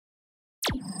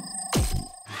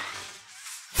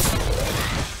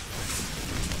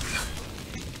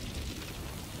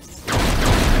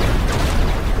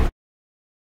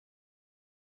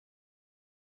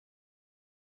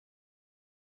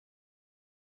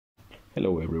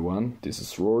Hello everyone, this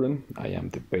is Roden. I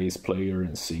am the bass player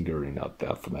and singer in a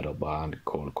death metal band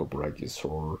called Corporal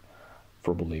Jigsore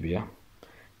for Bolivia.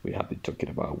 We have been talking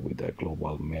about with the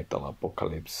global metal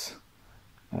apocalypse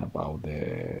about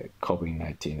the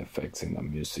COVID-19 effects in the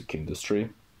music industry.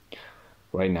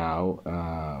 Right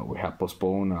now, we have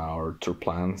postponed our tour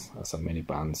plans as many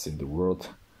bands in the world,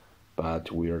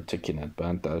 but we are taking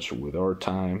advantage with our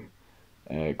time,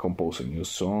 composing new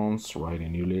songs,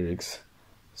 writing new lyrics.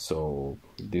 So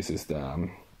this is the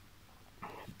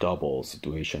double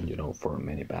situation, for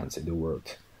many bands in the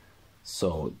world.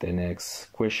 So the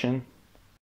next question.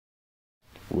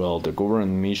 Well, the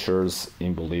government measures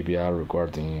in Bolivia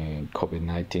regarding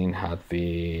COVID-19 have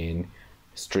been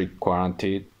strict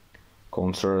quarantine,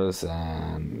 concerts,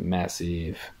 and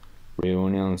massive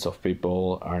reunions of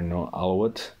people are not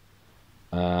allowed.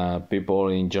 People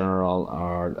in general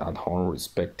are at home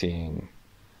respecting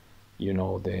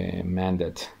the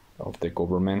mandate of the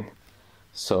government.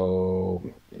 So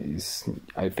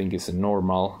I think it's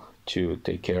normal to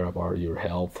take care about your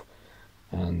health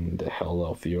and the health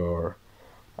of your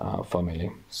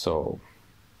family. So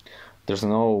there's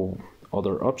no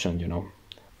other option,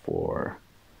 for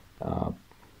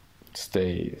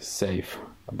stay safe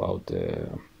about the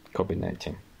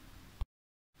COVID-19.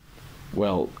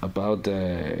 Well, about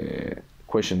the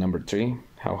question number 3,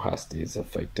 how has this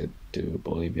affected the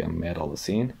Bolivian metal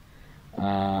scene?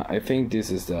 I think this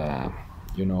is a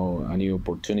new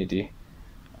opportunity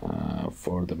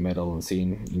for the metal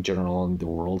scene in general in the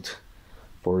world,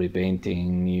 for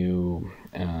inventing new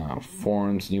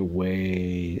forms, new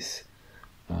ways,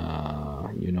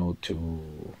 to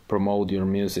promote your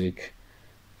music,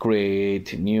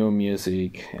 create new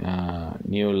music,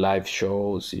 new live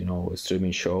shows,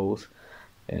 streaming shows.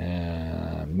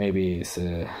 Maybe it's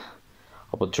a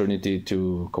opportunity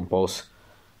to compose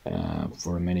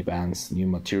for many bands new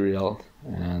material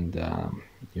and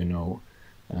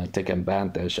take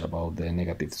advantage about the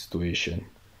negative situation.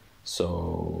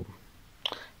 So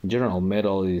in general,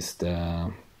 metal is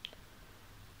the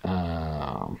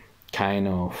kind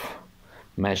of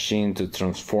machine to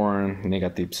transform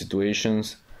negative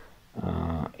situations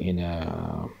in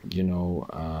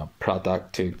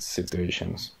productive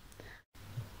situations.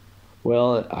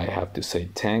 Well, I have to say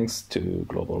thanks to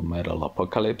Global Metal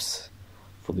Apocalypse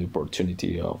for the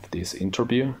opportunity of this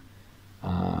interview.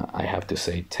 I have to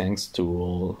say thanks to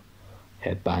all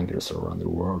headbangers around the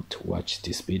world to watch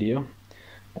this video.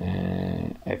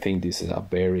 I think this is a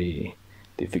very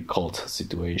difficult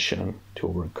situation to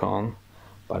overcome,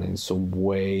 but in some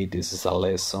way this is a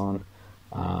lesson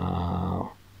for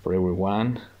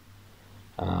everyone,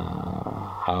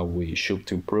 how we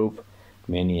should improve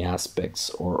many aspects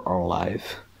of our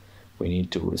life. We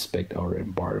need to respect our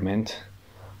environment.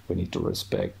 We need to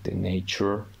respect the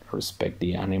nature, respect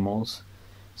the animals.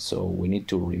 So we need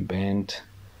to reinvent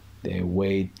the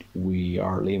way we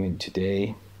are living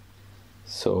today.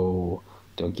 So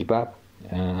don't give up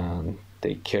and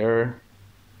take care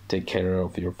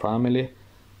of your family.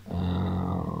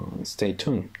 Stay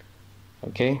tuned.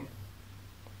 Okay?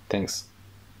 Thanks.